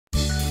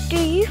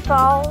Do you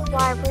fall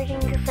while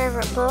reading your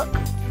favorite book?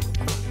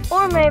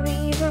 Or maybe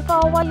you even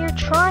fall while you're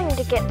trying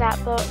to get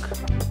that book.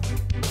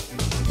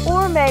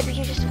 Or maybe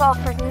you just fall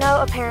for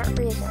no apparent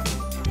reason.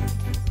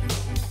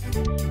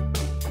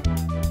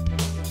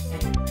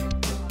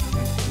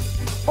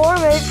 Or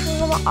maybe for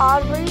some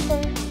odd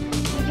reason,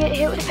 you get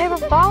hit with a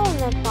paper ball and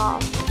then fall.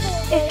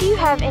 If you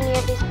have any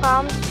of these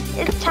problems,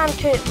 it's time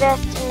to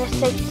invest in the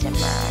safety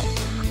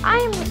SoMbREro. I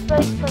am the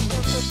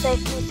spokesperson for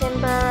safety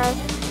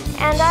SoMbREro,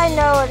 and I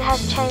know it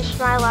has changed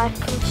my life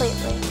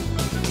completely.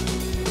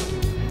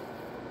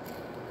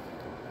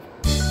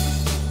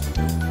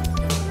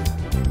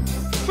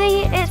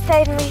 See, it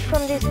saved me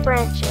from these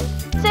branches.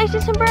 Safety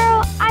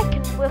SoMbREro, I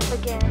can whiff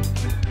again.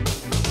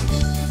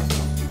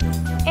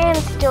 And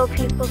steal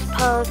people's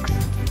pugs.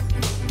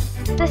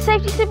 The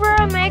safety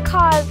SoMbREro may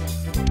cause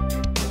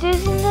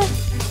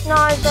dizziness,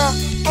 nausea,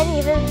 and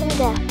even some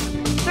death.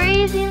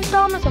 3 easy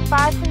installments of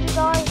 $500, you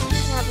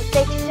can have a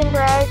safety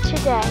SoMbREro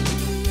today.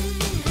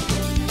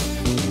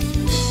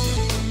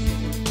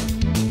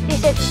 The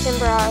safety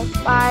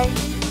SoMbREro by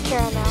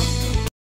Caramel.